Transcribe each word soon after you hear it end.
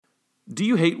Do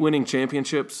you hate winning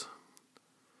championships?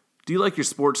 Do you like your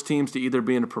sports teams to either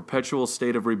be in a perpetual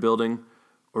state of rebuilding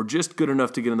or just good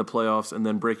enough to get in the playoffs and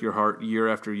then break your heart year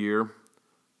after year?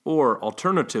 Or,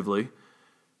 alternatively,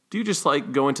 do you just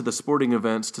like going to the sporting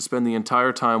events to spend the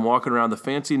entire time walking around the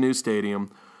fancy new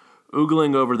stadium,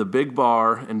 oogling over the big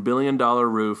bar and billion-dollar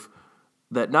roof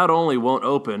that not only won't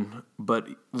open, but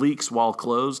leaks while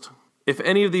closed? If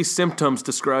any of these symptoms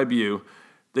describe you,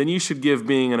 then you should give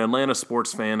being an Atlanta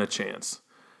sports fan a chance.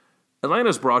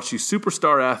 Atlanta's brought you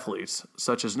superstar athletes,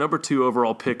 such as number 2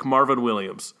 overall pick Marvin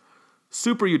Williams,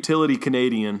 super utility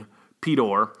Canadian Pete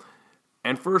Orr,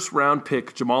 and first-round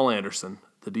pick Jamal Anderson,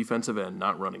 the defensive end,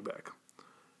 not running back.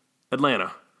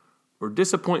 Atlanta, where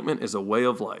disappointment is a way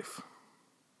of life.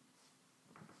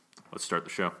 Let's start the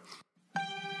show.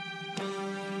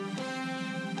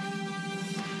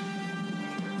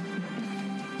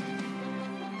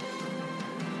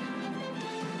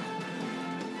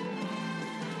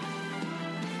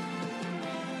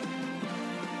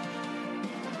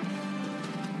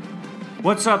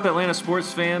 What's up, Atlanta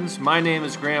sports fans? My name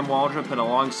is Graham Waldrop, and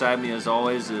alongside me, as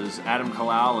always, is Adam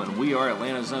Kalal, and we are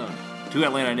Atlanta Zone. 2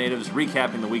 Atlanta natives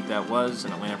recapping the week that was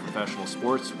in Atlanta professional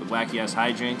sports with wacky-ass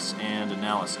hijinks and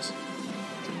analysis.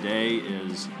 Today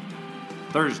is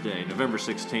Thursday, November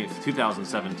 16th,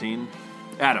 2017.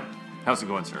 Adam, how's it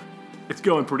going, sir? It's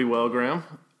going pretty well, Graham.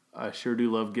 I sure do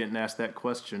love getting asked that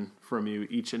question from you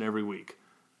each and every week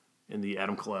in the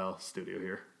Adam Kalal studio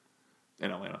here. In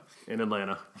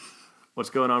Atlanta. What's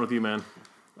going on with you, man?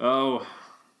 Oh,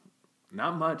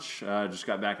 not much. Just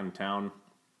got back in town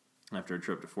after a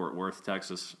trip to Fort Worth,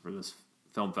 Texas for this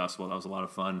film festival. That was a lot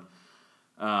of fun.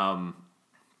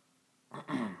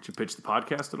 Did you pitch the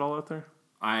podcast at all out there?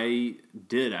 I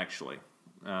did, actually.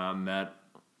 Met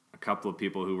a couple of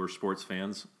people who were sports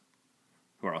fans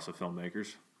who are also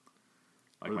filmmakers,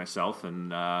 like myself,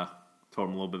 and told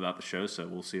them a little bit about the show, so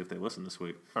we'll see if they listen this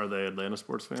week. Are they Atlanta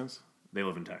sports fans? They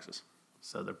live in Texas.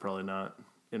 So they're probably not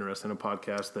interested in a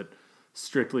podcast that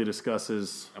strictly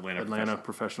discusses Atlanta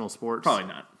professional sports? Probably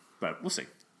not, but we'll see.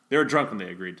 They were drunk when they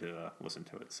agreed to listen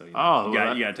to it, so you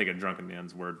got to take a drunken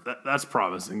man's word. That's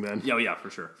promising then. Yeah,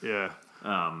 for sure. Yeah.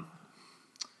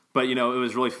 But, it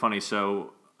was really funny.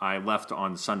 So I left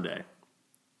on Sunday,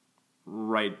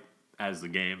 right as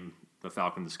the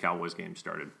Falcons-Cowboys game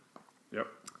started. Yep.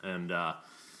 And I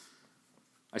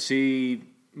see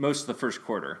most of the first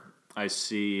quarter. I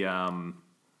see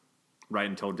right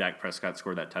until Dak Prescott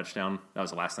scored that touchdown. That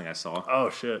was the last thing I saw. Oh,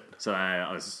 shit. So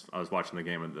I was watching the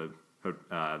game at the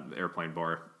airplane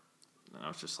bar, and I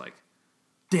was just like,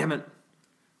 damn it.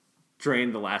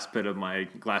 Drained the last bit of my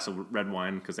glass of red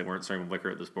wine because they weren't serving liquor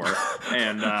at this bar,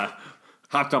 and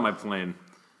hopped on my plane.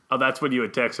 Oh, that's when you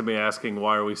had texted me asking,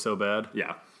 why are we so bad?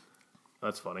 Yeah.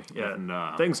 That's funny. Yeah,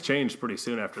 and, things changed pretty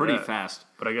soon after pretty that. fast.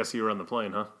 But I guess you were on the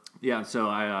plane, huh? Yeah,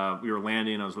 so we were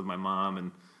landing. I was with my mom,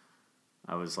 and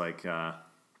I was like,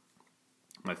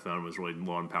 my phone was really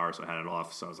low on power, so I had it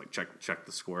off. So I was like, check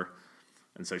the score.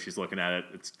 And so she's looking at it.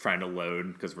 It's trying to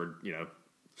load because we're,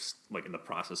 like in the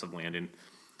process of landing.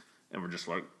 And we're just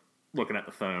like looking at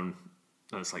the phone.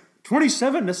 And it's like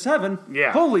 27-7.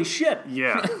 Yeah. Holy shit.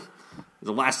 Yeah.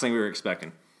 The last thing we were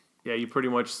expecting. Yeah, you pretty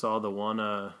much saw the one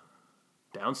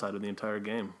downside of the entire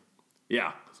game.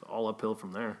 Yeah. It's all uphill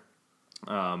from there.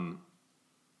 So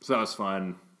that was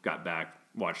fun. Got back,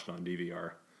 watched it on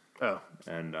DVR. Oh.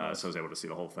 And so I was able to see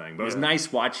the whole thing. But it was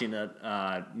nice watching it,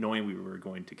 knowing we were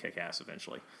going to kick ass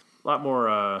eventually. A lot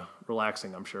more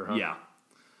relaxing, I'm sure, huh? Yeah.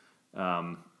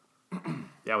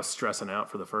 Yeah, I was stressing out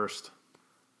for that first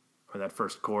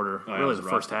quarter. Oh, yeah, really, the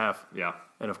rough. first half. Yeah.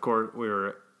 And, of course, we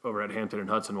were over at Hampton and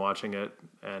Hudson watching it,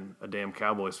 and a damn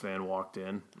Cowboys fan walked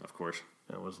in. Of course.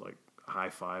 And was, like,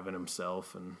 high-fiving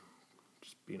himself and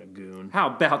just being a goon. How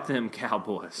about them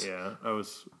Cowboys? Yeah, I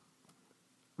was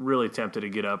really tempted to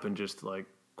get up and just, like,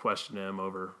 question him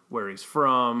over where he's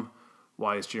from,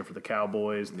 why he's cheering for the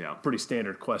Cowboys. Yeah. Pretty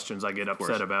standard questions I get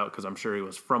upset about because I'm sure he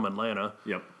was from Atlanta.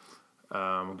 Yep.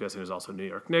 I'm guessing he was also a New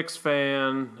York Knicks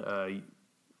fan.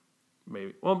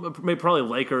 Maybe probably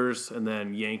Lakers and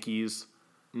then Yankees.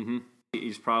 Mm-hmm.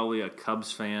 He's probably a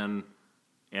Cubs fan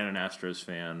and an Astros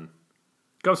fan.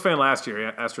 Cubs fan last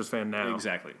year, Astros fan now.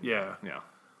 Exactly. Yeah. Yeah.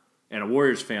 And a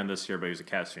Warriors fan this year, but he was a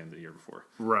Cavs fan the year before.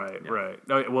 Right,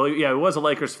 right. Well, yeah, he was a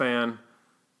Lakers fan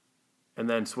and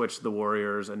then switched to the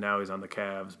Warriors, and now he's on the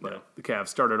Cavs. But the Cavs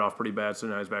started off pretty bad, so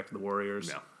now he's back to the Warriors.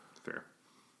 Yeah, fair.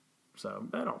 So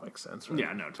that all makes sense, right?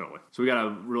 Yeah, no, totally. So we got a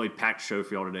really packed show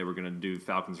for y'all today. We're going to do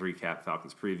Falcons recap,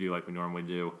 Falcons preview like we normally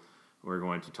do. We're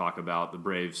going to talk about the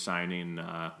Braves signing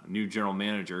a new general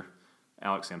manager,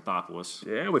 Alex Anthopoulos.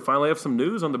 Yeah, we finally have some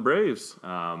news on the Braves.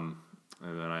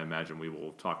 And then I imagine we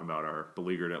will talk about our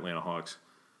beleaguered Atlanta Hawks.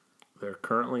 They're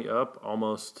currently up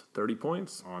almost 30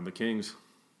 points. On the Kings.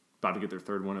 About to get their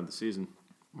third win of the season.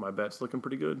 My bet's looking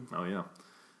pretty good. Oh, yeah.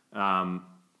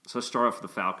 So let's start off with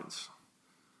the Falcons.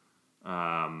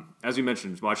 As we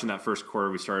mentioned, watching that first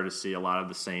quarter, we started to see a lot of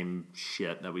the same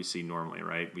shit that we see normally,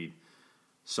 right? We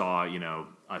saw,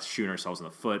 us shooting ourselves in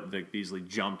the foot. Vic Beasley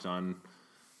jumped on,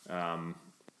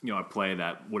 a play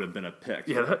that would have been a pick.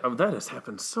 Yeah, that has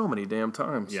happened so many damn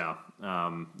times. Yeah,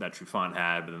 that Trufant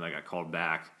had, but then that got called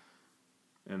back.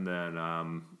 And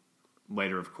then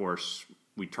later, of course,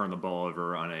 we turned the ball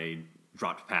over on a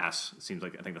dropped pass. It seems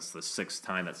like I think that's the sixth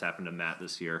time that's happened to Matt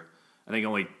this year. I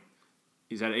think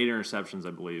he's had 8 interceptions,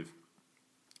 I believe.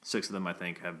 6 of them, I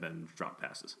think, have been dropped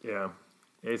passes. Yeah,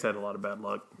 he's had a lot of bad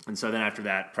luck. And so then after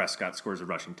that, Prescott scores a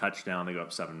rushing touchdown. They go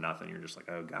up 7-0. You're just like,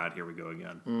 oh, God, here we go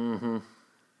again. Mm-hmm.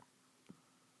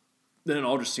 Then it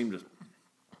all just seemed to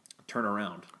turn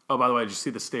around. Oh, by the way, did you see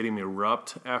the stadium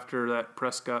erupt after that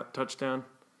Prescott touchdown?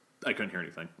 I couldn't hear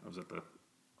anything. I was at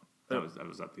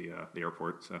the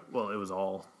airport. So well, it was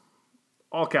all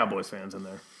Cowboys fans in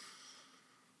there.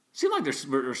 Seemed like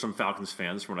there's some Falcons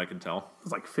fans, from what I can tell. It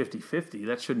was like 50-50.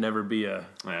 That should never be a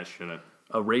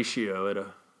ratio at a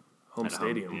home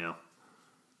stadium. Yeah,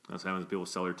 that's how people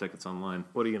sell their tickets online.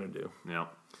 What are you gonna do? Yeah.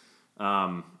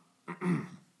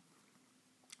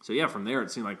 So yeah, from there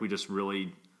it seemed like we just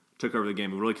really took over the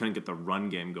game. We really couldn't get the run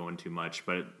game going too much,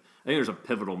 but I think there's a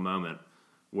pivotal moment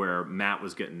where Matt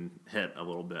was getting hit a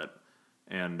little bit,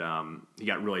 and he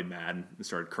got really mad and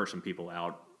started cursing people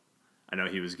out. I know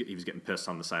he was getting pissed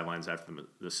on the sidelines after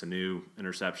the Sanu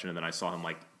interception, and then I saw him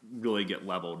really get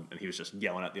leveled, and he was just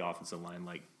yelling at the offensive line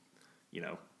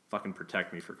fucking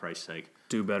protect me for Christ's sake.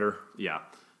 Do better. Yeah,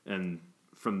 and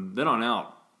from then on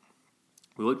out,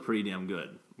 we looked pretty damn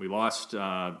good. We lost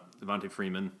Devontae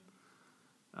Freeman,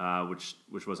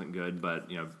 which wasn't good, but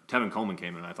Tevin Coleman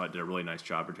came in and I thought did a really nice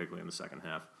job, particularly in the second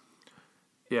half.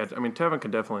 Yeah, I mean Tevin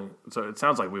can definitely. So it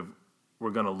sounds like we're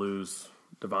going to lose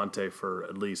Devontae for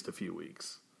at least a few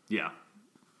weeks. Yeah,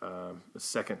 the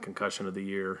second concussion of the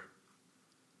year,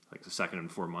 like the second in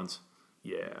 4 months.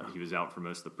 Yeah, he was out for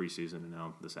most of the preseason, and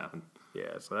now this happened.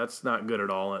 Yeah, so that's not good at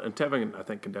all. And Tevin, I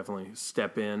think, can definitely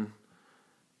step in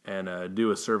and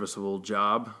do a serviceable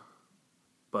job.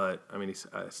 But, I mean,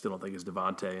 I still don't think he's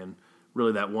Devontae. And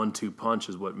really that 1-2 punch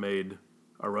is what made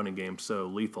our running game so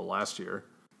lethal last year.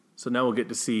 So now we'll get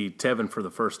to see Tevin for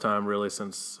the first time really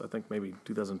since, I think, maybe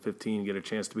 2015, get a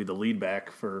chance to be the lead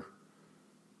back for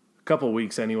a couple of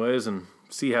weeks anyways and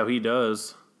see how he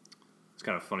does. It's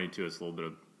kind of funny, too. It's a little bit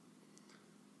of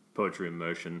poetry in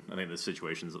motion. I think the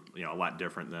situation's a lot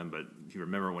different then. But if you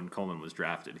remember when Coleman was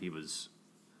drafted, he was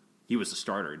the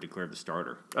starter. He declared the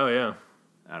starter. Oh, yeah.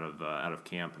 Out of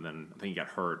camp, and then I think he got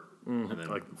hurt. And then,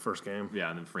 like the first game. Yeah,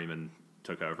 and then Freeman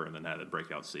took over and then had a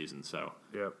breakout season. So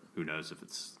who knows if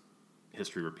it's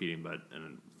history repeating, but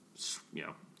doing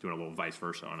a little vice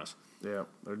versa on us. Yeah,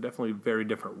 they're definitely very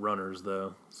different runners,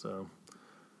 though. So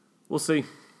we'll see.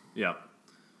 Yeah.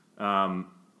 But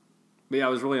yeah, I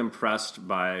was really impressed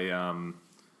by,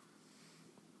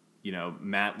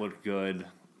 Matt looked good,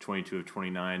 22 of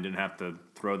 29, didn't have to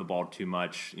throw the ball too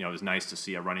much. It was nice to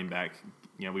see a running back.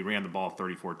 We ran the ball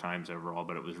 34 times overall,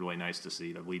 but it was really nice to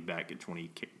see the lead back get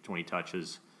 20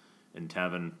 touches in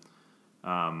Tevin.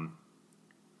 I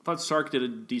thought Sark did a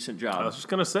decent job. I was just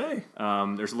going to say.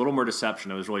 There's a little more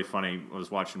deception. It was really funny. I was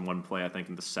watching one play, I think,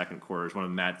 in the second quarter. It was one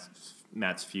of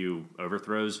Matt's few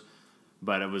overthrows,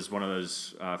 but it was one of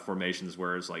those formations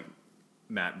where it's like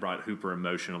Matt brought Hooper in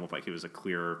motion. It looked like he was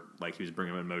he was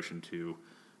bringing him in motion to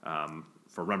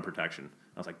for run protection.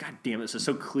 I was like, God damn, this is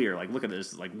so clear. Like, look at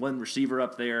this. Like, one receiver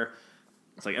up there.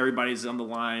 It's like everybody's on the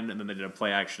line, and then they did a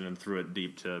play action and threw it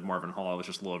deep to Marvin Hall. It was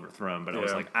just a little overthrown, but I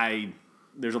was like,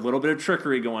 there's a little bit of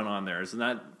trickery going on there. Isn't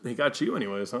that? He got you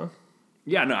anyways, huh?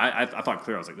 Yeah, no, I thought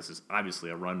clear. I was like, this is obviously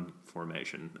a run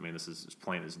formation. I mean, this is as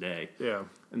plain as day. Yeah.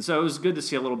 And so it was good to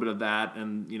see a little bit of that,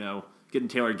 and, getting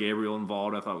Taylor Gabriel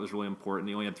involved I thought was really important.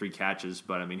 He only had 3 catches,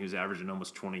 but, I mean, he was averaging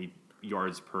almost 20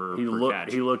 yards per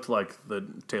catch. He looked like the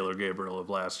Taylor Gabriel of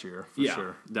last year, for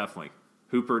sure. Yeah, definitely.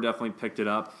 Hooper definitely picked it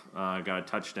up, got a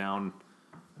touchdown.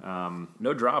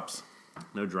 No drops.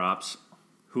 No drops.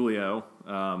 Julio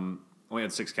only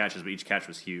had 6 catches, but each catch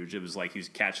was huge. It was like he was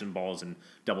catching balls in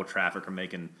double traffic or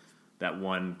making that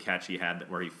one catch he had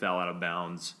where he fell out of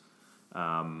bounds.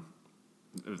 I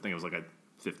think it was like a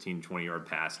 15, 20-yard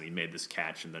pass, and he made this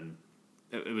catch, and then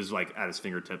it was like at his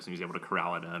fingertips, and he was able to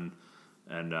corral it in.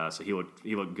 And so he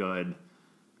looked good.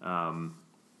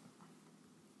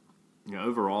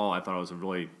 Overall, I thought it was a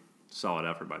really solid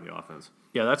effort by the offense.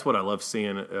 Yeah, that's what I love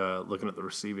seeing, looking at the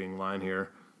receiving line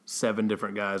here. 7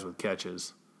 different guys with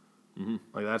catches. Mm-hmm.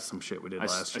 Like, that's some shit we did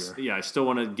last year. I still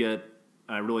want to get –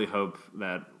 I really hope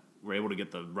that we're able to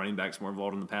get the running backs more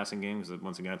involved in the passing game because,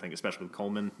 once again, I think especially with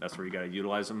Coleman, that's where you got to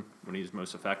utilize him when he's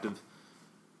most effective.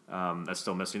 That's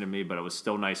still missing to me, but it was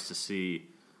still nice to see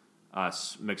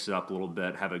us mix it up a little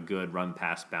bit, have a good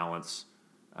run-pass balance.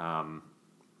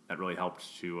 That really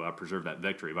helped to preserve that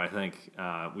victory. But I think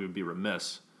we would be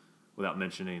remiss without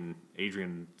mentioning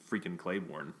Adrian freaking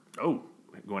Claiborne. Oh.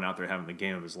 Going out there having the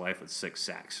game of his life with 6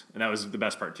 sacks. And that was the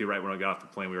best part, too, right? When I got off the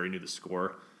plane, we already knew the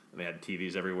score, and they had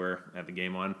TVs everywhere, had the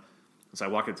game on. So I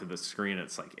walk into the screen, and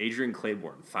it's like, Adrian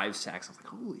Claiborne, 5 sacks. I was like,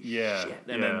 holy shit.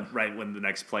 And then right when the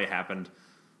next play happened,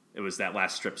 it was that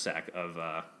last strip sack of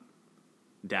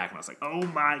Dak, and I was like, oh,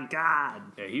 my God.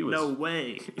 Yeah, no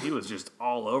way. He was just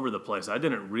all over the place. I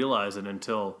didn't realize it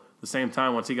until the same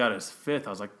time once he got his 5th. I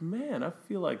was like, man, I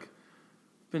feel like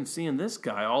I've been seeing this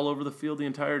guy all over the field the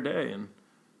entire day, and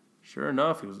sure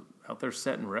enough, he was out there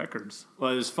setting records.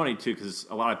 Well, it was funny, too, because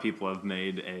a lot of people have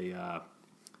made a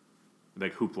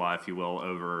big hoopla, if you will,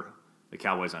 over the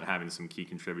Cowboys not having some key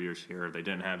contributors here. They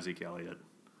didn't have Zeke Elliott.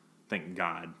 Thank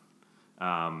God.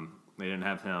 They didn't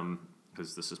have him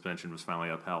because the suspension was finally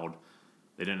upheld.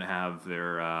 They didn't have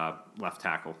their left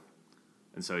tackle.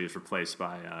 And so he was replaced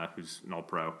by, who's an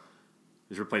all-pro, he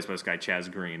was replaced by this guy,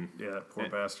 Chaz Green. Yeah, poor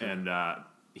bastard. And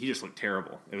he just looked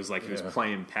terrible. It was like he was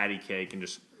playing patty cake and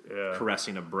just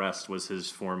caressing a breast was his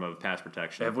form of pass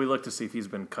protection. Have we looked to see if he's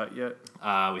been cut yet?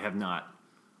 We have not.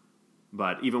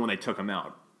 But even when they took him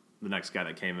out, the next guy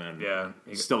that came in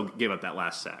still gave up that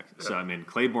last sack. Yeah. So, I mean,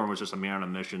 Claiborne was just a man on a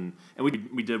mission. And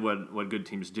we did what good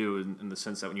teams do in the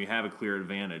sense that when you have a clear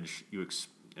advantage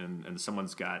and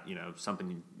someone's got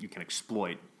something you can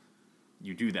exploit,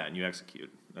 you do that and you execute.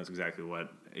 That's exactly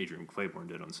what Adrian Claiborne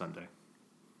did on Sunday.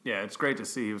 Yeah, it's great to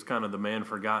see. He was kind of the man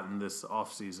forgotten this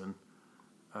offseason.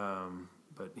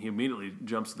 But he immediately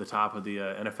jumps to the top of the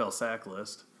NFL sack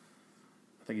list.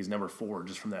 I think he's number 4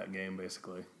 just from that game,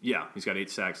 basically. Yeah, he's got 8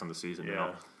 sacks on the season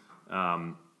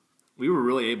now. We were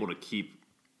really able to keep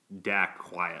Dak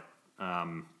quiet.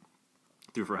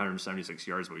 Threw for 176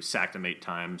 yards, but we sacked him 8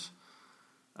 times.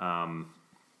 The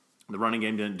running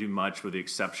game didn't do much with the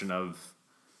exception of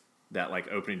that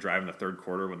opening drive in the third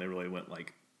quarter when they really went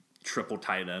triple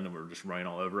tight end and were just running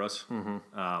all over us.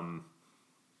 Mm-hmm.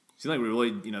 Seemed like we really,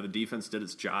 the defense did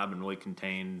its job and really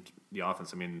contained the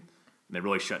offense. I mean, they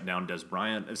really shut down Des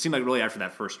Bryant. It seemed like really after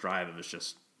that first drive, it was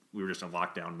just we were just in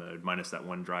lockdown mode, minus that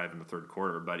one drive in the third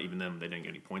quarter. But even then, they didn't get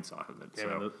any points off of it. Yeah,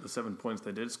 so the 7 points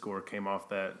they did score came off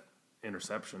that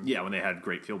interception. Yeah, when they had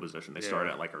great field position, they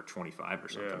started at our 25 or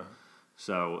something. Yeah.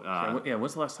 So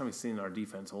when's the last time we've seen our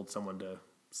defense hold someone to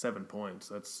 7 points?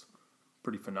 That's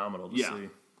pretty phenomenal to see.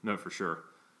 No, for sure.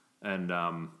 And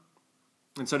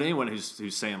so to anyone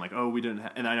who's saying we didn't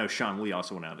and I know Sean Lee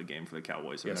also went out of the game for the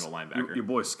Cowboys, middle linebacker. Your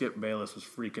boy Skip Bayless was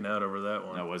freaking out over that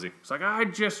one. Oh, was he? It's I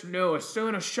just knew as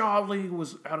soon as Sean Lee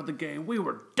was out of the game, we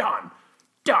were done.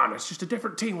 Done. It's just a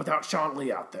different team without Sean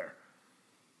Lee out there.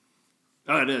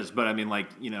 Oh, it is. But I mean,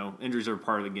 injuries are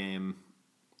part of the game.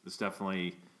 It's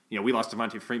definitely, we lost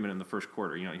Devontae Freeman in the first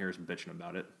quarter. You don't hear us bitching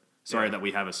about it. Sorry that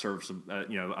we have a serviceable,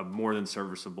 a more than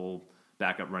serviceable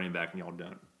backup running back and y'all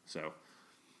don't. So.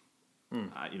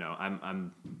 I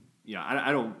don't,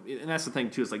 and that's the thing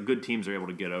too. It's good teams are able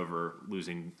to get over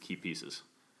losing key pieces.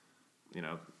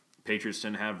 Patriots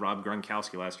didn't have Rob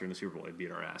Gronkowski last year in the Super Bowl. They beat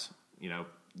our ass.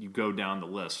 You go down the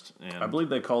list, and I believe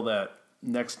they call that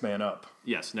next man up.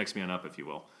 Yes, next man up, if you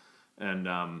will.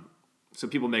 And so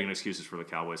people making excuses for the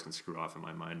Cowboys can screw off in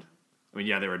my mind. I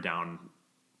mean, they were down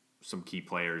some key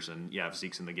players, and if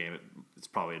Zeke's in the game, it's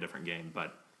probably a different game.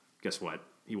 But guess what?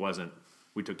 He wasn't.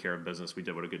 We took care of business. We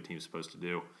did what a good team's supposed to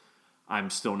do. I'm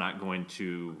still not going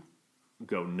to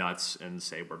go nuts and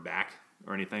say we're back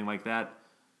or anything like that,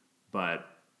 but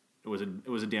it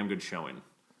was a damn good showing.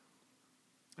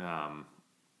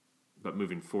 But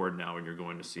moving forward now, when you're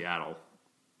going to Seattle,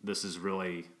 this is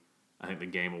really, I think, the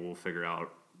game where we'll figure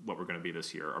out what we're going to be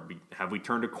this year. Have we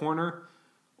turned a corner,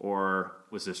 or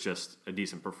was this just a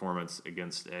decent performance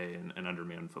against an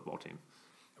undermanned football team?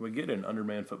 We get an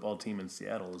undermanned football team in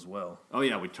Seattle as well. Oh,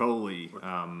 yeah, we totally...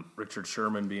 Richard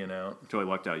Sherman being out. Totally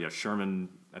lucked out. Yeah, Sherman,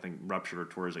 I think, ruptured or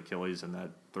tore his Achilles in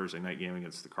that Thursday night game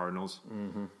against the Cardinals.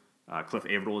 Mm-hmm. Cliff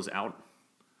Averill is out.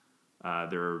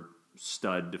 Their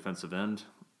stud defensive end.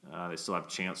 They still have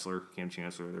Cam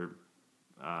Chancellor.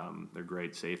 They're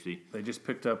great safety. They just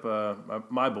picked up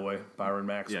my boy, Byron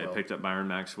Maxwell. Yeah, they picked up Byron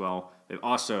Maxwell. They've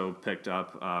also picked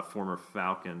up former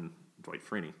Falcon Dwight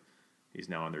Freeney. He's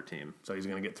now on their team. So he's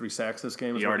going to get 3 sacks this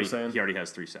game, He already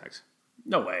has 3 sacks.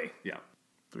 No way. Yeah.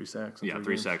 3 sacks. Yeah,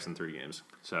 3 sacks in 3 games.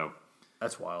 So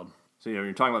that's wild. So, you know,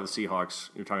 you're talking about the Seahawks.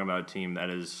 You're talking about a team that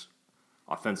is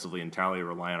offensively entirely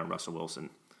reliant on Russell Wilson.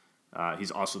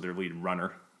 He's also their lead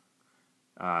runner.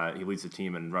 He leads the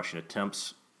team in rushing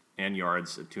attempts and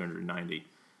yards at 290.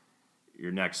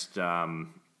 Your next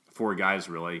 4 guys,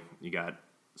 really, you got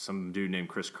some dude named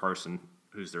Chris Carson,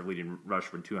 who's their leading rusher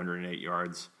for 208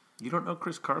 yards. You don't know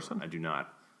Chris Carson? I do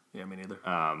not. Yeah, me neither.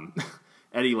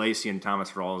 Eddie Lacy and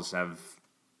Thomas Rawls have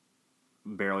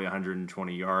barely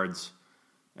 120 yards.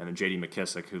 And then J.D.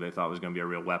 McKissick, who they thought was going to be a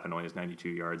real weapon, only has 92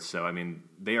 yards. So, I mean,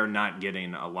 they are not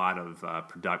getting a lot of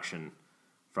production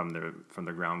from their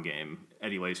ground game.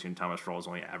 Eddie Lacy and Thomas Rawls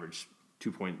only average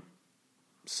 2.6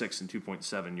 and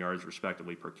 2.7 yards,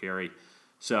 respectively, per carry.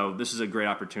 So this is a great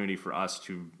opportunity for us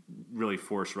to really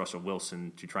force Russell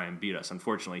Wilson to try and beat us.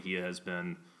 Unfortunately, he has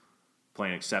been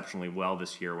playing exceptionally well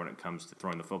this year when it comes to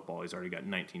throwing the football. He's already got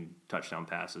 19 touchdown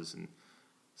passes and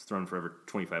he's thrown for over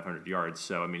 2,500 yards.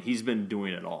 So, I mean, he's been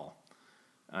doing it all.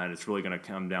 And it's really going to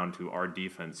come down to our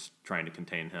defense trying to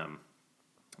contain him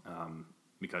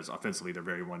because offensively they're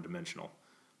very one-dimensional.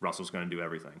 Russell's going to do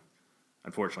everything.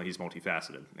 Unfortunately, he's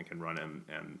multifaceted and can run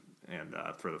and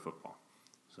throw the football.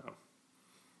 So,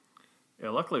 yeah,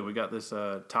 luckily we got this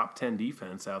top 10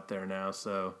 defense out there now.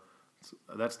 So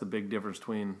that's the big difference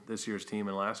between this year's team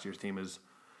and last year's team is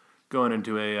going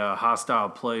into a hostile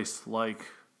place like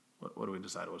 – what do we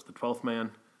decide it was? The 12th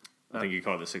man? I think you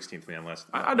called it the 16th man last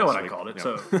I know last what week. I called it, Yeah.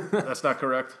 so that's not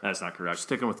correct? That's not correct.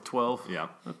 Sticking with 12? Yeah.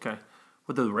 Okay.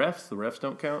 With the refs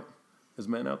don't count as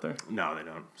men out there? No, they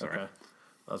don't. Sorry. Okay.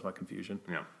 That was my confusion.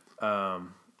 Yeah.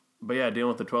 But yeah,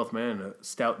 dealing with the 12th man, a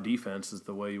stout defense is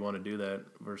the way you want to do that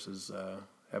versus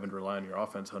having to rely on your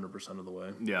offense 100% of the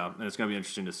way. Yeah, and it's going to be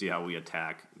interesting to see how we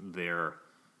attack their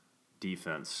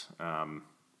defense,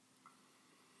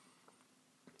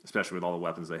 especially with all the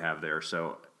weapons they have there.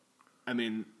 So, I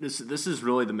mean, this is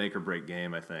really the make or break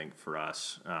game, I think, for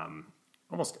us.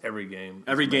 Almost every game.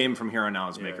 Every game from here on out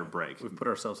is make or break. We've put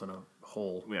ourselves in a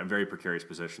hole. We have a very precarious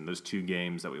position. Those 2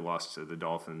 games that we lost to the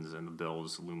Dolphins and the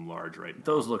Bills loom large right now.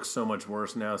 Those look so much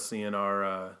worse now, seeing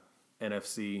our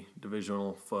NFC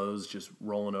divisional foes just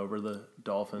rolling over the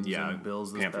Dolphins and the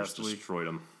Bills this Panthers past week. destroyed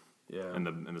them. Yeah, And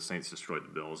the Saints destroyed the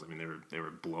Bills. I mean, they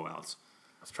were blowouts.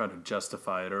 I was trying to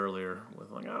justify it earlier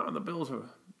with like, the Bills are a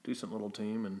decent little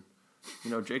team,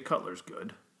 and Jay Cutler's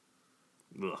good.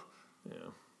 Ugh. Yeah,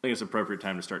 I think it's appropriate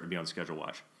time to start to be on schedule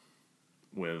watch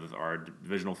with our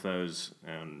divisional foes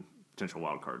and potential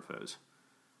wild card foes.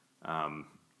 I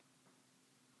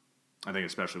think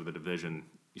especially with the division,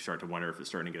 you start to wonder if it's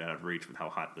starting to get out of reach with how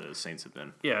hot the Saints have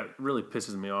been. yeah, it really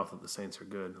pisses me off that the Saints are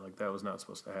good. Like that was not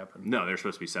supposed to happen. No, they're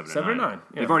supposed to be 7-9. 7-9. Yeah.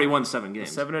 They've already won 7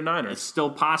 games. 7-9. It's still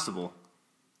possible.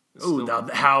 Oh,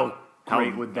 how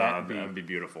great would that be? That would be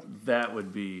beautiful. That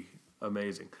would be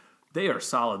amazing. They are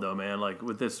solid, though, man. Like,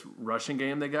 with this rushing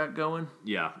game they got going.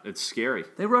 Yeah, it's scary.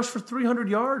 They rushed for 300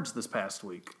 yards this past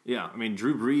week. Yeah, I mean,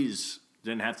 Drew Brees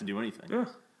didn't have to do anything. Yeah.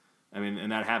 I mean,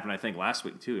 and that happened, I think, last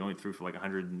week, too. He only threw for like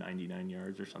 199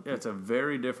 yards or something. Yeah, it's a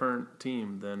very different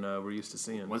team than we're used to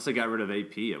seeing. Once they got rid of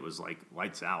AP, it was like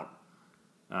lights out.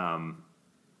 And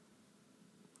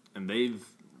they've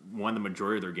won the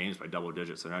majority of their games by double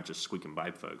digits. They're not just squeaking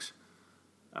by folks.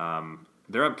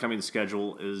 Their upcoming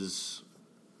schedule is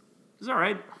all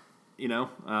right,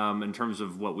 in terms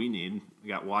of what we need. We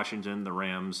got Washington, the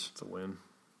Rams. It's a win.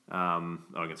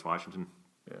 Against Washington.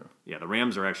 Yeah. Yeah, the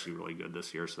Rams are actually really good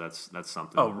this year, so that's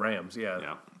something. Oh, Rams, yeah.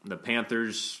 Yeah. The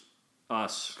Panthers,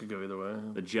 us. Could go either way.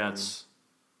 The Jets,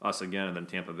 us again, and then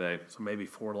Tampa Bay. So maybe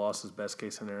 4 losses, best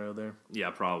case scenario there.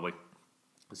 Yeah, probably.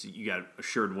 So you got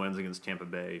assured wins against Tampa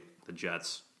Bay, the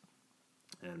Jets,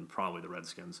 and probably the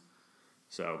Redskins.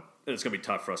 So it's going to be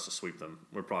tough for us to sweep them.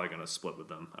 We're probably going to split with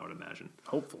them, I would imagine.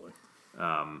 Hopefully.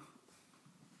 Yeah,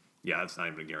 that's not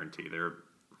even a guarantee. They're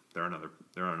on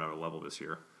another level this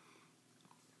year,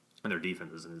 and their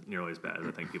defense isn't nearly as bad as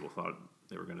I think people thought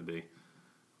they were going to be.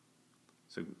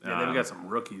 So Yeah, they've got some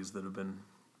rookies that have been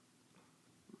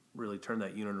really turned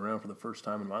that unit around for the first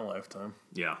time in my lifetime.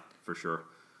 Yeah, for sure.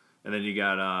 And then you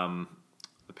got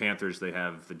the Panthers. They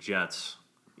have the Jets,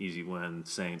 easy win.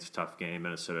 Saints, tough game.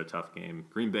 Minnesota, tough game.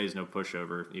 Green Bay's no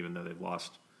pushover, even though they've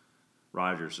lost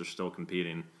Rodgers. They're still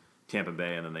competing. Tampa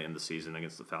Bay, and then they end the season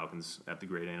against the Falcons at the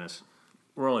Great Anus.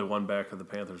 We're only 1 back of the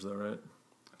Panthers, though, right?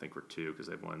 I think we're 2 because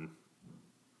they've won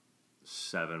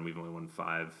 7. We've only won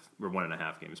 5. We're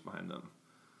 1.5 games behind them.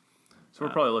 So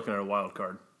we're probably looking at a wild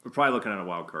card. We're probably looking at a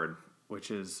wild card. which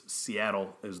is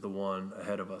Seattle is the one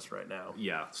ahead of us right now.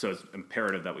 Yeah, so it's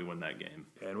imperative that we win that game.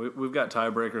 And we've got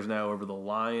tiebreakers now over the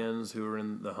Lions, who are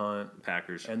in the hunt,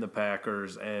 Packers. and the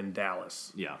Packers, and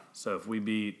Dallas. Yeah. So if we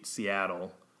beat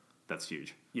Seattle, that's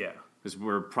huge. Yeah. Because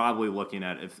we're probably looking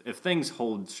at, if things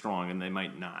hold strong, and they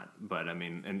might not, but I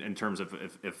mean, in terms of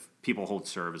if people hold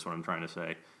serve is what I'm trying to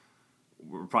say,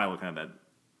 we're probably looking at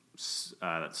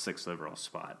that sixth overall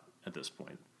spot at this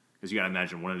point. Because you got to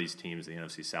imagine one of these teams, the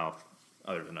NFC South,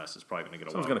 other than us, is probably going to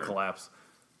get a wild someone's going card. to collapse.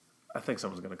 I think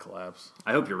someone's going to collapse.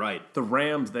 I hope you're right. The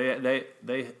Rams,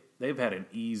 they've had an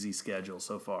easy schedule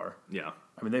so far. Yeah.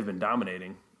 I mean, they've been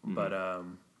dominating, but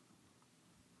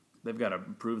they've got to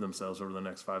prove themselves over the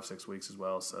next 5-6 weeks as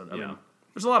well. So I mean,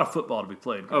 there's a lot of football to be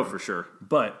played. Oh, for sure.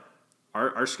 But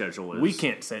our schedule is, we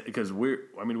can't say, because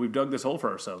we've dug this hole for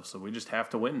ourselves, so we just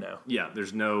have to win now. Yeah,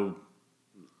 there's no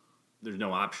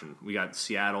option. We got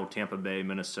Seattle, Tampa Bay,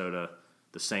 Minnesota,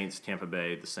 the Saints, Tampa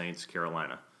Bay, the Saints,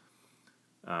 Carolina.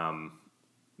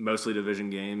 Mostly division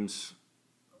games.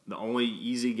 The only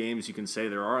easy games you can say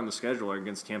there are on the schedule are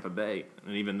against Tampa Bay,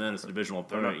 and even then, it's a divisional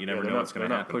opponent. You never know what's going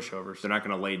to happen. They're not pushovers. They're not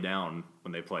going to lay down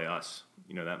when they play us.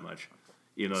 You know that much.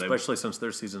 Especially since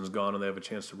their season's gone and they have a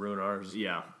chance to ruin ours.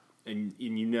 Yeah, and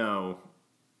you know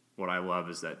what I love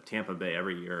is that Tampa Bay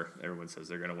every year, everyone says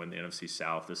they're going to win the NFC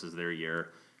South. This is their year.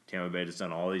 Tampa Bay has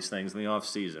done all these things in the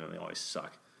offseason, and they always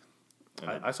suck.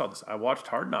 I saw this. I watched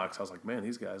Hard Knocks. I was like, man,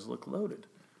 these guys look loaded.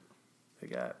 They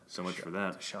got so much for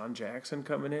that. Deshaun Jackson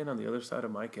coming in on the other side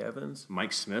of Mike Evans.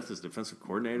 Mike Smith is defensive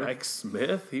coordinator. Mike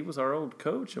Smith, he was our old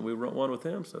coach, and we wrote one with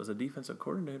him. So as a defensive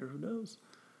coordinator, who knows?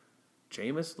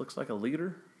 Jameis looks like a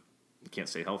leader. You can't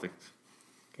stay healthy.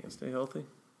 Can't stay healthy.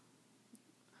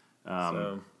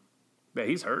 Yeah,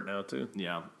 he's hurt now too.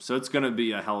 Yeah, so it's going to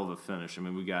be a hell of a finish. I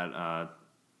mean, we got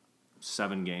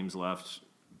 7 games left,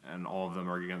 and all of them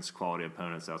are against quality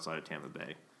opponents outside of Tampa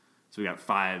Bay. So we got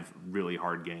 5 really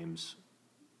hard games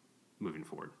moving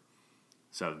forward.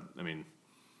 So, I mean,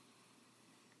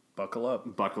 buckle up,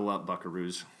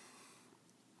 buckaroos.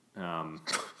 You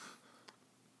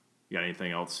got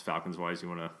anything else Falcons wise you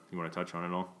want to touch on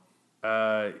at all?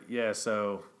 Yeah.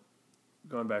 So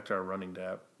going back to our running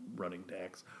back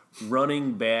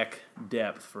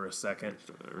depth for a second.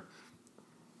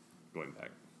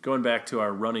 Going back to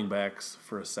our running backs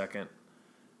for a second.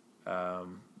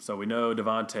 So we know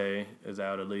Devontae is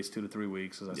out at least 2 to 3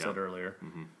 weeks, as I said earlier.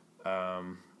 Mm-hmm.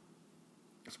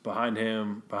 It's behind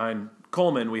him, behind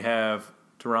Coleman, we have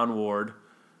Teron Ward,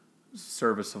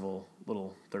 serviceable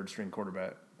little third-string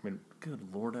quarterback. I mean, good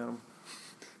Lord, Adam.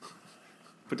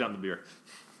 Put down the beer.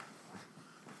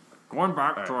 Going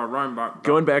back to our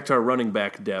running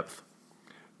back depth,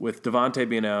 with Devontae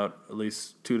being out at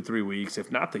least 2 to 3 weeks,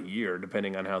 if not the year,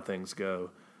 depending on how things go.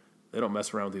 They don't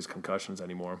mess around with these concussions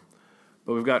anymore.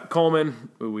 But we've got Coleman,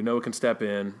 who we know can step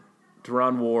in,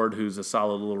 Teron Ward, who's a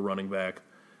solid little running back.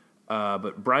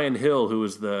 But Brian Hill, who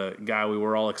was the guy we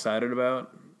were all excited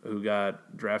about, who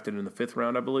got drafted in the 5th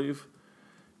round, I believe,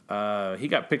 he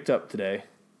got picked up today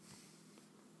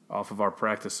off of our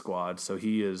practice squad, so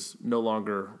he is no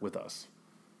longer with us,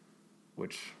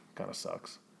 which kind of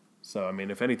sucks. So, I mean,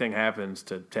 if anything happens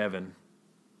to Tevin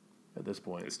at this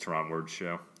point... It's Teron Ward's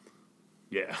show.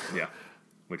 Yeah. Yeah,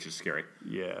 which is scary.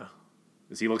 Yeah.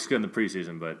 Because he looks good in the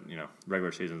preseason, but,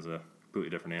 regular season's a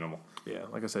completely different animal. Yeah,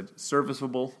 like I said,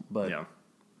 serviceable, but... Yeah.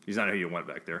 He's not who you want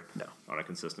back there. No. On a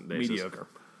consistent basis. Mediocre.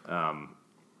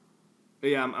 But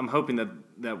yeah, I'm hoping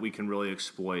that we can really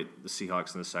exploit the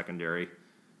Seahawks in the secondary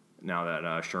now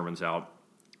that Sherman's out.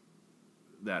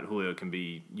 That Julio can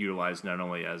be utilized not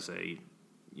only as a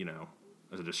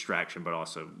distraction, but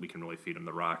also we can really feed him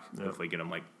the rock. Yep. Hopefully get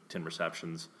him like 10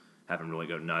 receptions, have him really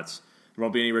go nuts. There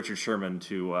won't be any Richard Sherman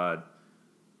to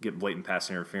get blatant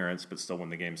pass interference, but still win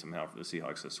the game somehow for the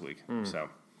Seahawks this week. So,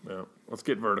 yeah, let's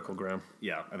get vertical, Graham.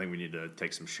 Yeah, I think we need to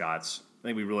take some shots. I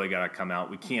think we really got to come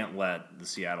out. We can't let the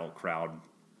Seattle crowd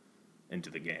into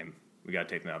the game. We got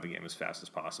to take them out of the game as fast as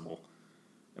possible,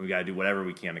 and we got to do whatever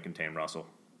we can to contain Russell.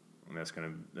 And that's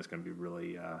gonna be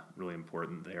really really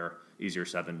important there. Easier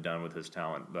said than done with his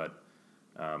talent, but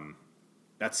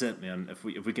that's it, man. If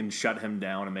we can shut him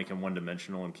down and make him one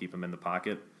dimensional and keep him in the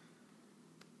pocket,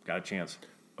 got a chance.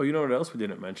 Oh, you know what else we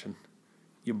didn't mention?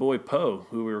 Your boy Poe,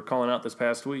 who we were calling out this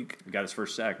past week, got his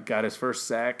first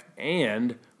sack.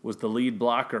 And was the lead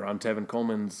blocker on Tevin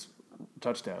Coleman's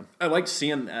touchdown. I like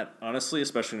seeing that, honestly,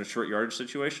 especially in a short yardage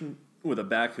situation with a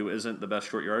back who isn't the best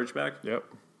short yardage back. Yep.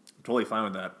 I'm totally fine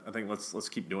with that. I think let's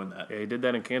keep doing that. Yeah, he did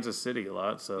that in Kansas City a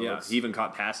lot. So yeah, he even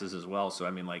caught passes as well. So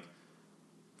I mean, like,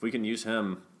 if we can use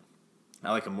him,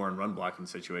 I like him more in run blocking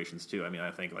situations too. I mean, I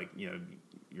think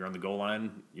you're on the goal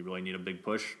line, you really need a big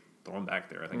push. throw him back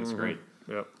there. I think it's great.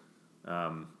 Yep.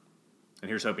 And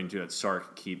here's hoping too that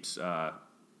Sark keeps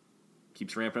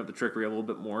ramping up the trickery a little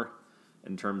bit more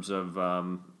in terms of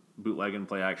bootlegging,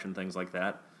 play action, things like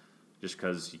that. Just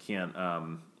because you can't,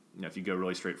 if you go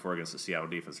really straight forward against the Seattle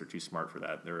defense, they're too smart for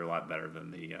that. They're a lot better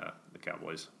than the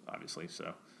Cowboys, obviously.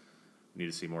 So we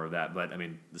need to see more of that. But I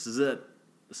mean, this is it.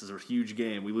 This is a huge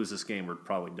game. We lose this game, we're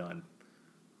probably done.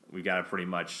 We got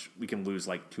to we can lose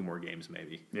like 2 more games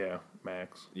maybe. Yeah,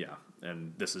 max. Yeah,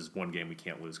 and this is one game we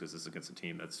can't lose because it's against a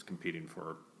team that's competing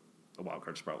for a wild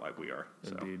card spot like we are.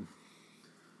 So. Indeed.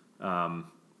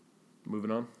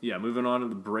 Moving on? Yeah, moving on to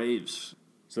the Braves.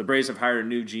 So the Braves have hired a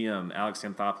new GM, Alex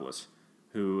Anthopoulos,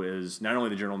 who is not only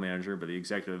the general manager, but the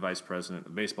executive vice president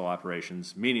of baseball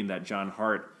operations, meaning that John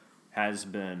Hart has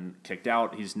been kicked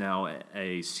out. He's now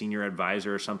a senior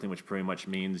advisor or something, which pretty much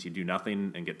means you do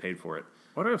nothing and get paid for it.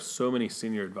 Why do I have so many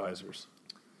senior advisors?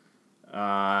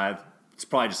 It's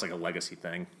probably just like a legacy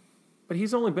thing. But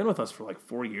he's only been with us for like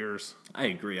 4 years. I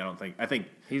agree. I think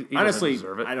he honestly, doesn't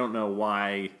deserve it. I don't know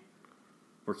why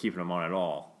we're keeping him on at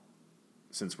all,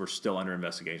 since we're still under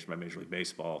investigation by Major League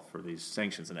Baseball for these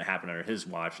sanctions, and it happened under his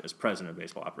watch as president of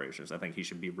baseball operations. I think he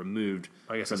should be removed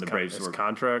from the Braves. His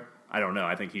contract? I don't know.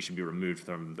 I think he should be removed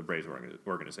from the Braves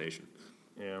organization.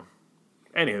 Yeah.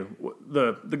 Anywho,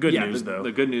 the good news, though.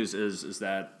 The good news is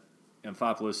that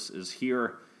Anthopoulos is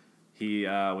here. He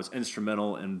was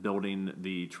instrumental in building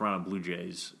the Toronto Blue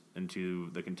Jays into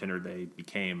the contender they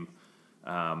became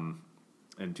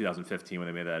in 2015 when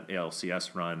they made that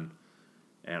ALCS run.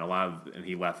 And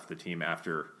he left the team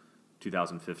after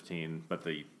 2015, but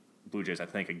the Blue Jays, I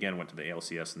think, again went to the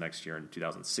ALCS the next year in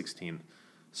 2016.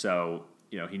 So,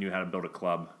 he knew how to build a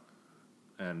club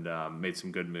and made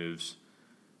some good moves.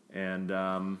 And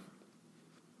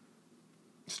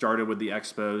started with the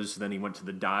Expos. Then he went to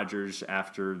the Dodgers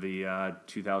after the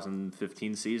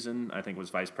 2015 season. I think was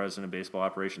vice president of baseball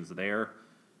operations there.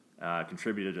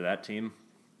 Contributed to that team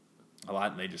a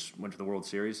lot, and they just went to the World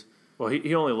Series. Well,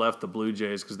 he only left the Blue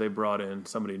Jays because they brought in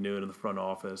somebody new into the front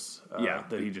office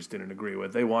that he just didn't agree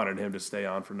with. They wanted him to stay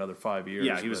on for another 5 years.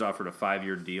 Yeah, he was offered a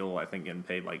 5-year deal, I think, getting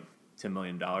paid like $10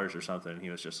 million or something. And he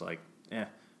was just like,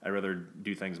 I'd rather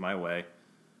do things my way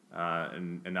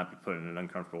and not be put in an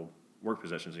uncomfortable work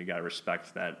position. So you got to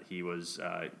respect that he was,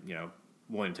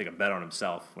 willing to take a bet on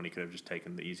himself when he could have just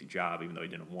taken the easy job, even though he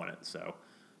didn't want it. So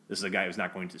this is a guy who's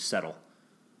not going to settle.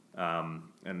 And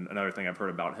another thing I've heard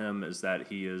about him is that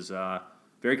he is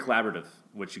very collaborative,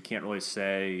 which you can't really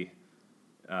say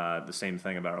the same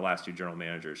thing about our last 2 general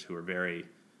managers, who are very,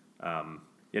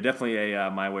 definitely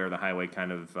a my way or the highway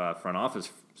kind of front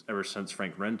office ever since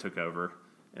Frank Wren took over.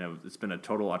 It's been a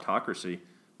total autocracy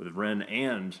with Wren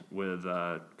and with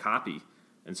Copy.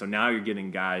 And so now you're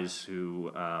getting guys who,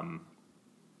 a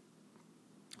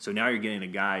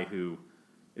guy who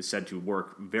is said to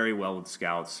work very well with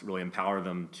scouts, really empower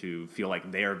them to feel like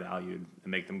they are valued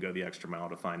and make them go the extra mile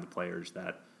to find the players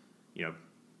that, they're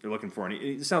looking for. And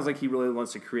it sounds like he really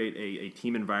wants to create a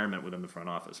team environment within the front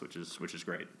office, which is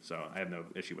great. So I have no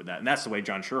issue with that. And that's the way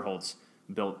John Schuerholz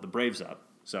built the Braves up.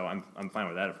 So I'm fine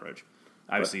with that approach.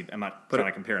 Obviously, I'm not trying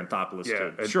to compare Anthopoulos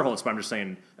to Schuerholz, but I'm just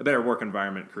saying a better work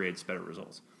environment creates better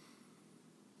results.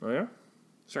 Oh, yeah?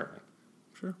 Certainly.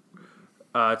 Sure.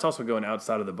 It's also going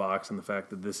outside of the box in the fact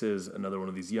that this is another one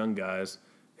of these young guys,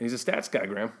 and he's a stats guy,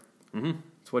 Graham. Mm-hmm.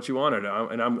 It's what you wanted,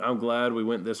 and I'm glad we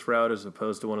went this route as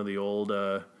opposed to one of the old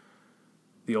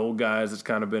guys that's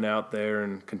kind of been out there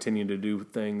and continuing to do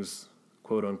things,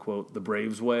 quote unquote, the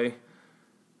Braves way,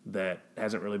 that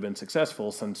hasn't really been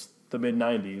successful since the mid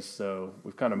 '90s. So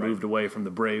we've kind of moved away from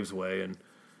the Braves way and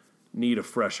need a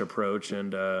fresh approach.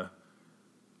 And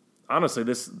honestly,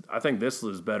 I think this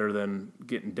is better than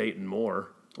getting Dayton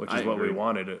Moore, which is what we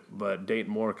wanted. But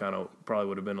Dayton Moore kind of probably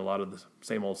would have been a lot of the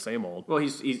same old. Well,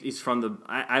 he's from the.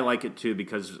 I like it too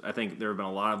because I think there have been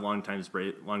a lot of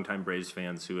longtime Braves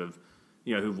fans who have,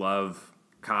 who love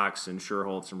Cox and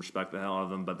Schuerholz and respect the hell out of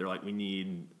them, but they're like, we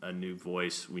need a new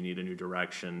voice, we need a new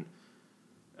direction.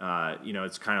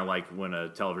 It's kind of like when a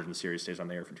television series stays on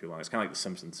the air for too long. It's kind of like The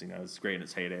Simpsons. It's great in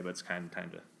its heyday, but it's kind of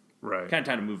time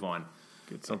to move on.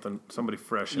 Get somebody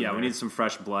fresh. Yeah, we need some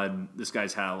fresh blood. This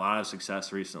guy's had a lot of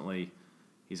success recently.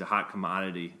 He's a hot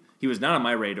commodity. He was not on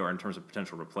my radar in terms of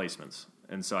potential replacements,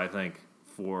 and so I think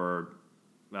for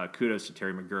kudos to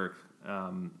Terry McGurk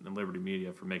and Liberty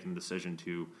Media for making the decision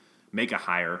to make a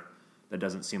hire that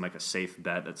doesn't seem like a safe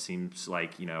bet. That seems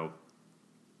like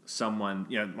someone.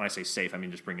 When I say safe, I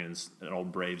mean just bringing in an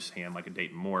old Braves hand like a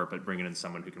Dayton Moore, but bringing in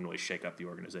someone who can really shake up the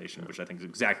organization, which I think is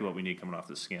exactly what we need coming off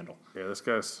this scandal. Yeah, this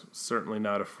guy's certainly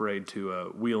not afraid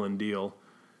to wheel and deal.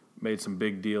 Made some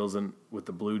big deals with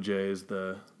the Blue Jays.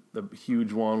 The the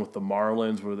huge one with the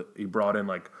Marlins where he brought in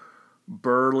like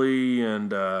Burley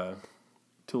and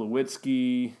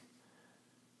Tulowitzki.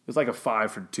 It was like a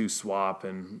 5-for-2 swap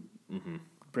and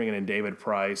bringing in David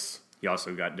Price. He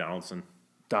also got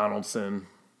Donaldson.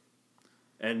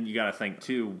 And you got to think,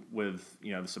 too, with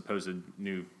the supposed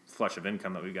new flush of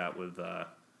income that we got with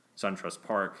SunTrust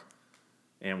Park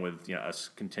and with us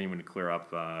continuing to clear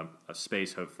up a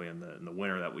space, hopefully, in the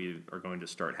winter that we are going to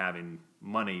start having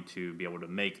money to be able to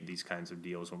make these kinds of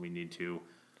deals when we need to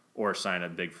or sign a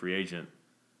big free agent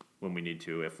when we need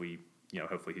to if we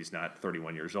hopefully he's not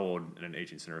 31 years old and an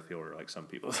aging center fielder like some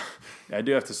people. Yeah, I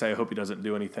do have to say, I hope he doesn't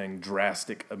do anything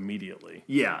drastic immediately.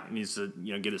 Yeah, he needs to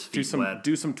get his feet wet.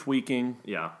 Do some tweaking.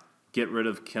 Yeah, get rid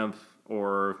of Kemp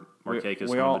or Markakis,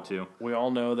 one of the two. We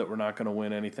all know that we're not going to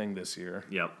win anything this year.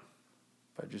 Yep.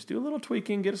 But just do a little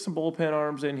tweaking, get us some bullpen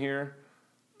arms in here,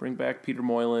 bring back Peter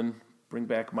Moylan, bring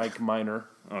back Mike Minor.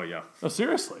 Oh yeah. No,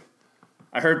 seriously.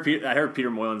 I heard Peter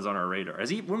Moylan's on our radar.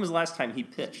 When was the last time he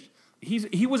pitched?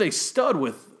 He was a stud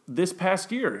with this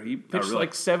past year. He pitched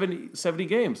like 70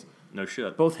 games. No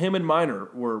shit. Both him and Minor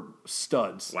were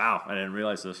studs. Wow, I didn't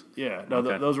realize this. Yeah, no,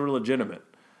 Okay. those were legitimate.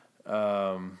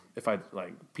 If I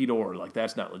like Pete Orr, like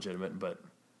that's not legitimate, but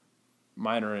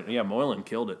Minor and Moylan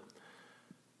killed it.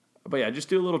 But yeah, just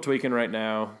do a little tweaking right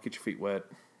now. Get your feet wet.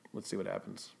 Let's see what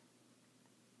happens.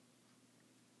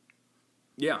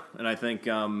 Yeah, and I think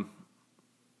I'm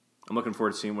looking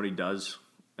forward to seeing what he does.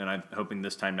 And I'm hoping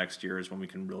this time next year is when we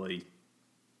can really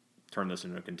turn this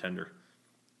into a contender.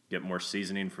 Get more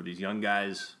seasoning for these young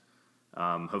guys.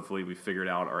 Hopefully we figured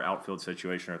out our outfield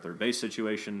situation, our third base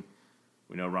situation.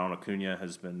 We know Ronald Acuna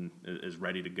is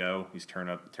ready to go. He's tearing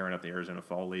up the Arizona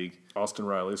Fall League. Austin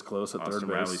Riley's close at third base. Austin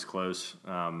Riley's close.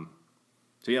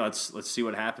 So yeah, let's see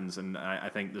what happens. And I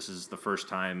think this is the first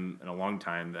time in a long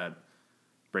time that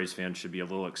Braves fans should be a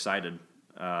little excited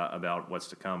about what's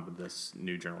to come with this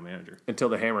new general manager. Until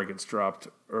the hammer gets dropped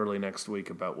early next week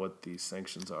about what these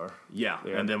sanctions are. Yeah,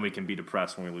 and then we can be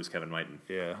depressed when we lose Kevin Mighton.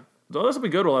 Yeah. So this will be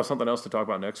good. We'll have something else to talk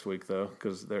about next week, though,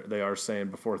 because they are saying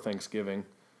before Thanksgiving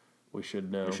we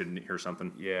should know. We should hear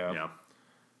something. Yeah.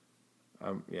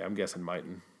 I'm guessing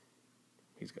Mighton.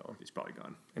 He's gone. He's probably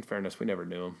gone. In fairness, we never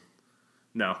knew him.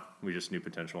 No, we just knew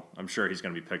potential. I'm sure he's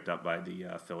going to be picked up by the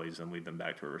Phillies and lead them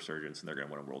back to a resurgence, and they're going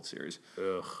to win a World Series.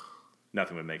 Ugh.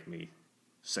 Nothing would make me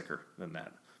sicker than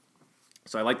that.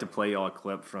 So I like to play y'all a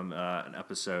clip from an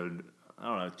episode, I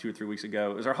don't know, 2 or 3 weeks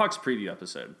ago. It was our Hawks preview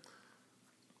episode.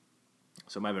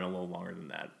 So it might have been a little longer than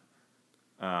that.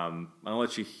 I'll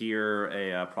let you hear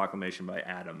a proclamation by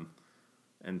Adam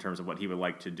in terms of what he would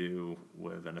like to do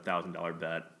with an $1,000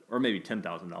 bet, or maybe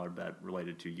 $10,000 bet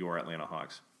related to your Atlanta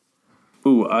Hawks.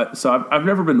 Ooh, so I've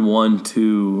never been one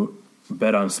to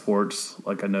bet on sports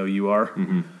like I know you are,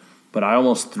 but I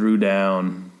almost threw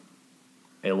down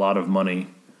a lot of money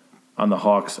on the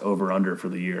Hawks over-under for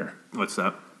the year. What's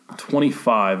that?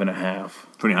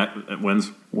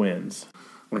 25.5 wins.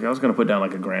 Like I was going to put down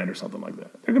like $1,000 or something like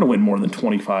that. They're going to win more than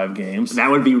 25 games. That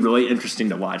would be really interesting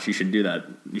to watch. You should do that.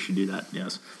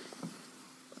 Yes.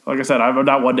 Like I said, I'm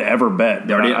not one to ever bet.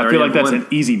 But I feel like that's an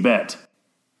easy bet.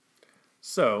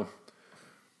 So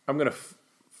I'm going to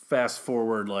fast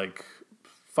forward like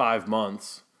 5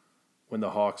 months when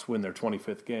the Hawks win their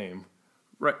 25th game.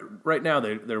 Right now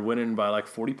they're winning by like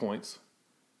 40 points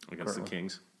against the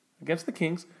Kings. Against the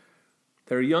Kings.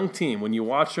 They're a young team. When you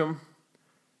watch them,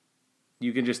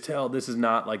 you can just tell this is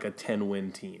not like a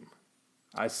 10-win team.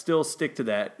 I still stick to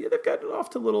that. Yeah, they've gotten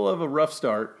off to a little of a rough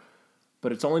start,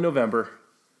 but it's only November.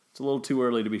 It's a little too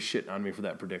early to be shitting on me for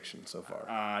that prediction so far.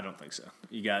 I don't think so.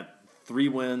 You got 3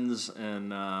 wins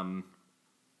and a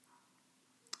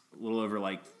little over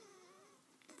like,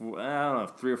 3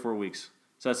 or 4 weeks.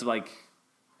 So that's like...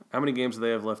 How many games do they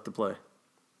have left to play?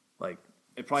 Like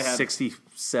it probably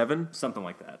 67? Something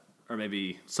like that. Or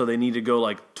maybe... So they need to go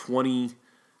like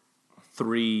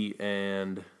 23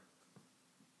 and,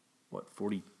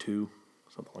 42?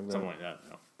 Something like that. Something like that,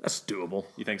 no. That's doable.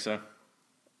 You think so?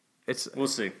 We'll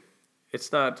see.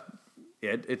 It's not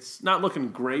looking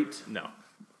great. No.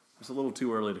 It's a little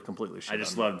too early to completely shit I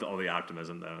just loved all the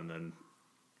optimism, though, and then...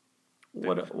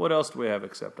 What else do we have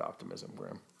except optimism,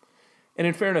 Graham? And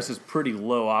in fairness, it's pretty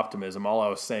low optimism. All I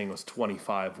was saying was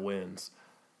 25 wins.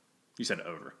 You said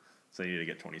over, so you need to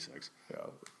get 26. Yeah.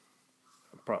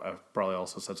 I probably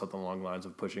also said something along the lines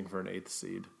of pushing for an 8th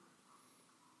seed.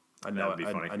 I know that would be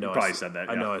funny. I know you probably said that.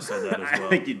 Yeah. I know I said that as well. I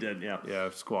think you did, yeah. Yeah,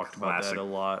 I've squawked about that a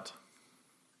lot.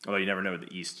 Although you never know with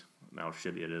the East, how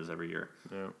shitty it is every year.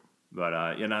 Yeah.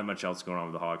 But, not much else going on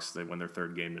with the Hawks. They won their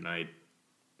 3rd game tonight.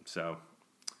 So,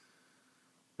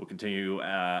 we'll continue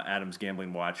Adam's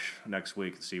gambling watch next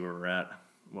week and see where we're at.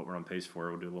 what we're on pace for.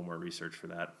 We'll do a little more research for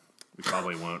that. We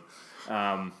probably won't.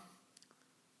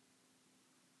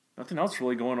 Nothing else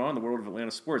really going on in the world of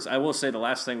Atlanta sports. I will say the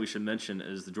last thing we should mention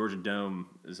is the Georgia Dome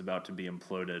is about to be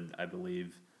imploded, I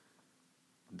believe,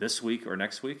 this week or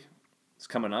next week. It's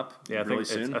coming up really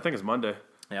soon. I think it's Monday.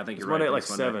 Yeah, I think it's you're Monday right. at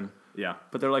 7. Yeah.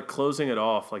 But they're like closing it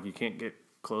off. Like you can't get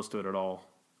close to it at all,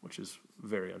 which is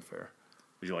very unfair.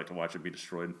 Would you like to watch it be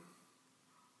destroyed?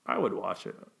 I would watch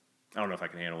it. I don't know if I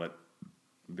can handle it.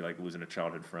 It'd be like losing a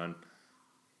childhood friend.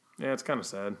 Yeah, it's kind of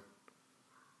sad.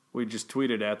 We just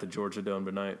tweeted at the Georgia Dome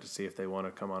tonight to see if they want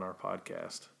to come on our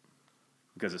podcast.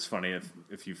 Because it's funny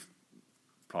if you've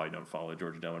probably don't follow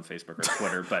Georgia Dome on Facebook or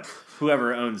Twitter, but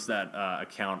whoever owns that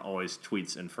account always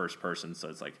tweets in first person. So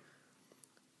it's like,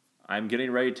 I'm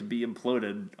getting ready to be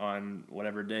imploded on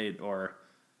whatever date. Or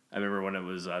I remember when it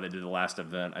was they did the last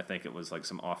event. I think it was like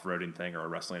some off-roading thing or a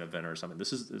wrestling event or something.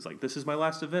 This is my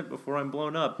last event before I'm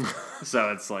blown up.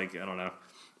 So it's like, I don't know.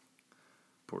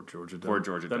 Poor Georgia Dome. Poor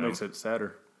Georgia Dome. That makes it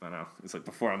sadder. I know. It's like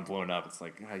before I'm blown up, it's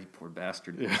like, you poor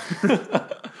bastard. Yeah.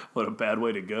 What a bad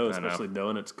way to go, especially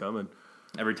knowing it's coming.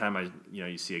 Every time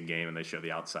you see a game and they show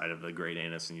the outside of the Great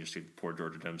Anus and you see poor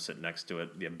Georgia Dome sitting next to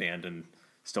it, the abandoned,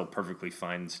 still perfectly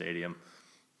fine stadium.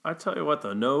 I tell you what,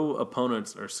 though, no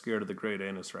opponents are scared of the Great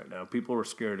Anus right now. People were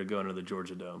scared to go into the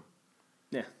Georgia Dome.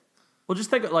 Yeah. Well, just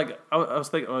think, like, I was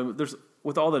thinking, there's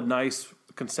with all the nice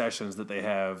concessions that they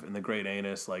have in the Great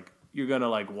Anus, like, you're going to,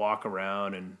 like, walk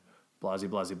around and blah,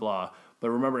 blah, blah, blah. But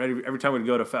remember, every time we'd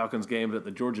go to Falcons games at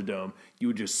the Georgia Dome, you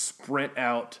would just sprint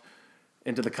out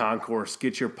into the concourse,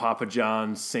 get your Papa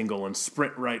John's single, and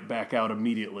sprint right back out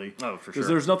immediately. Oh, for sure. Because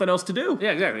there's nothing else to do.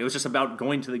 Yeah, exactly. It was just about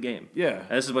going to the game. Yeah.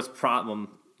 And this is what the problem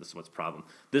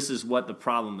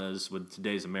is with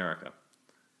today's America.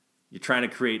 You're trying to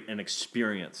create an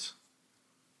experience,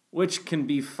 which can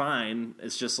be fine.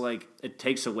 It's just like it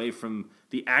takes away from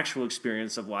the actual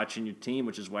experience of watching your team,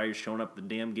 which is why you're showing up the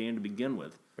damn game to begin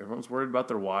with. Everyone's worried about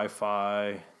their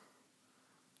Wi-Fi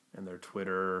and their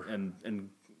Twitter.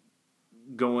 And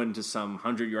going to some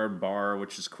 100-yard bar,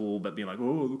 which is cool, but being like,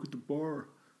 oh, look at the bar.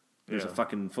 There's a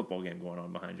fucking football game going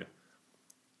on behind you.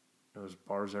 There's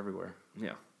bars everywhere.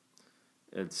 Yeah.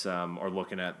 It's or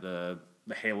looking at the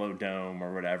Halo Dome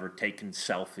or whatever, taking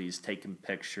selfies, taking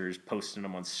pictures, posting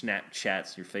them on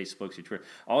Snapchats, your Facebooks, your Twitter.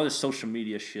 All this social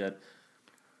media shit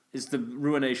is the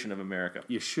ruination of America.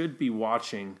 You should be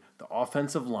watching the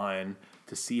offensive line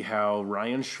to see how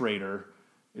Ryan Schrader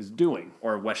is doing.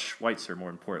 Or Wes Schweitzer, more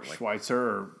importantly. Schweitzer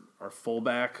or our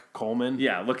fullback, Coleman.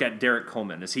 Yeah, look at Derek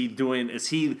Coleman. Is he getting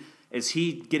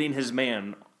his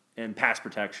man in pass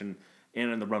protection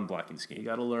and in the run blocking scheme? You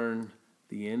got to learn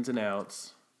the ins and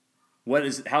outs.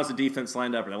 How's the defense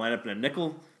lined up? Are they lined up in a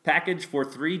nickel package,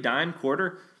 4-3, dime,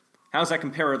 quarter? How does that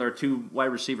compare with our two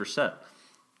wide receiver set?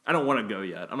 I don't want to go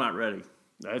yet. I'm not ready.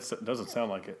 It doesn't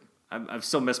sound like it. I've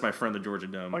still missed my friend, the Georgia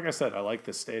Dome. Like I said, I like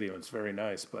this stadium. It's very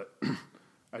nice, but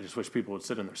I just wish people would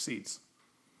sit in their seats.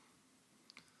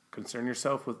 Concern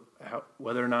yourself with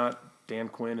whether or not Dan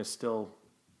Quinn is still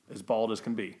as bald as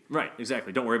can be. Right,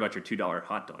 exactly. Don't worry about your $2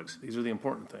 hot dogs. These are the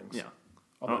important things. Yeah.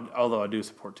 Although I do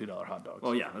support $2 hot dogs.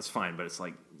 Well, yeah, that's fine, but it's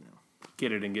like,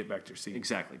 get it and get back to your seat.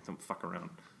 Exactly. Don't fuck around.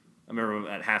 I remember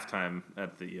at halftime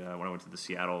at the when I went to the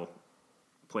Seattle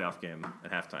playoff game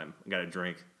at halftime, I got a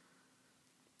drink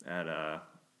at a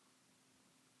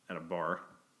bar.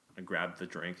 I grabbed the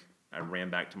drink. I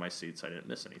ran back to my seats. I didn't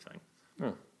miss anything.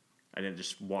 I didn't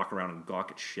just walk around and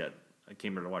gawk at shit. I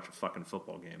came here to watch a fucking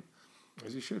football game.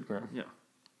 As you should, Graham. Yeah.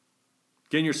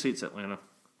 Get in your seats, Atlanta,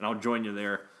 and I'll join you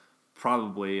there.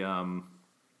 Probably, I'm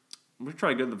going to try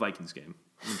to go to the Vikings game.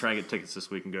 I'm going to try and get tickets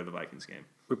this week and go to the Vikings game.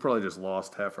 We probably just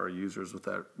lost half our users with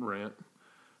that rant.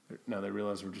 Now they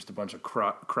realize we're just a bunch of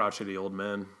crotchety old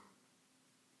men.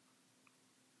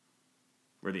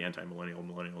 We're the anti-millennial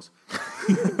millennials.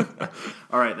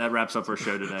 All right, that wraps up our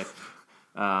show today.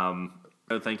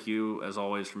 Thank you, as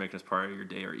always, for making us part of your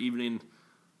day or evening.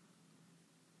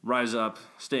 Rise up,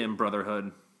 stay in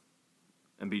brotherhood,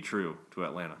 and be true to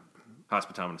Atlanta.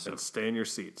 Hospital, Minnesota. And stay in your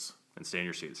seats.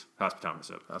 Hospital,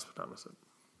 Minnesota. Hospital, Minnesota.